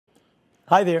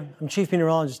Hi there, I'm Chief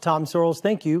Meteorologist Tom Sorrells.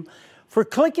 Thank you for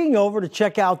clicking over to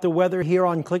check out the weather here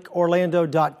on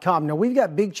clickorlando.com. Now, we've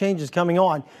got big changes coming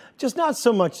on, just not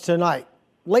so much tonight.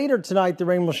 Later tonight, the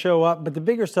rain will show up, but the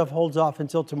bigger stuff holds off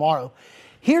until tomorrow.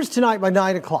 Here's tonight by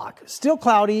 9 o'clock. Still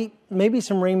cloudy, maybe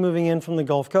some rain moving in from the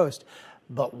Gulf Coast.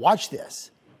 But watch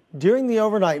this. During the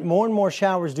overnight, more and more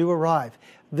showers do arrive.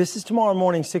 This is tomorrow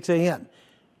morning, 6 a.m.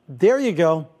 There you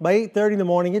go. By 8:30 in the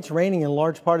morning, it's raining in a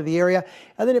large part of the area,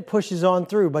 and then it pushes on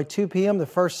through. By 2 p.m., the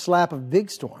first slap of big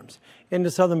storms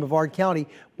into southern Brevard County,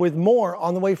 with more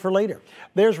on the way for later.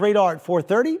 There's radar at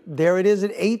 4:30. There it is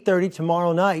at 8:30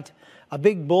 tomorrow night. A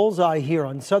big bullseye here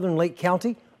on southern Lake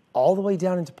County, all the way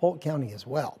down into Polk County as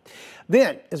well.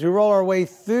 Then, as we roll our way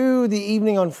through the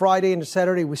evening on Friday into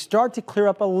Saturday, we start to clear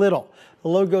up a little. The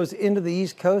low goes into the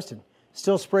East Coast and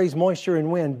still sprays moisture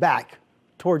and wind back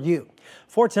toward you.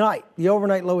 For tonight, the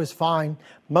overnight low is fine,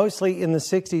 mostly in the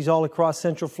 60s all across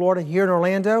central Florida. Here in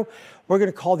Orlando, we're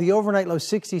going to call the overnight low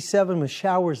 67 with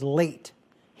showers late.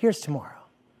 Here's tomorrow.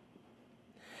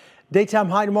 Daytime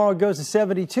high tomorrow goes to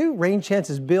 72. Rain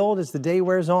chances build as the day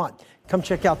wears on. Come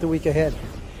check out the week ahead.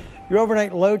 Your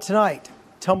overnight low tonight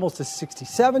tumbles to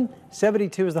 67.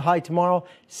 72 is the high tomorrow.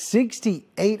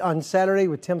 68 on Saturday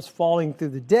with temps falling through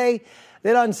the day.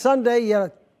 Then on Sunday, you got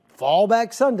a fall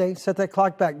back Sunday. Set that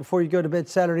clock back before you go to bed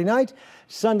Saturday night.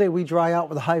 Sunday, we dry out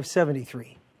with a high of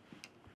 73.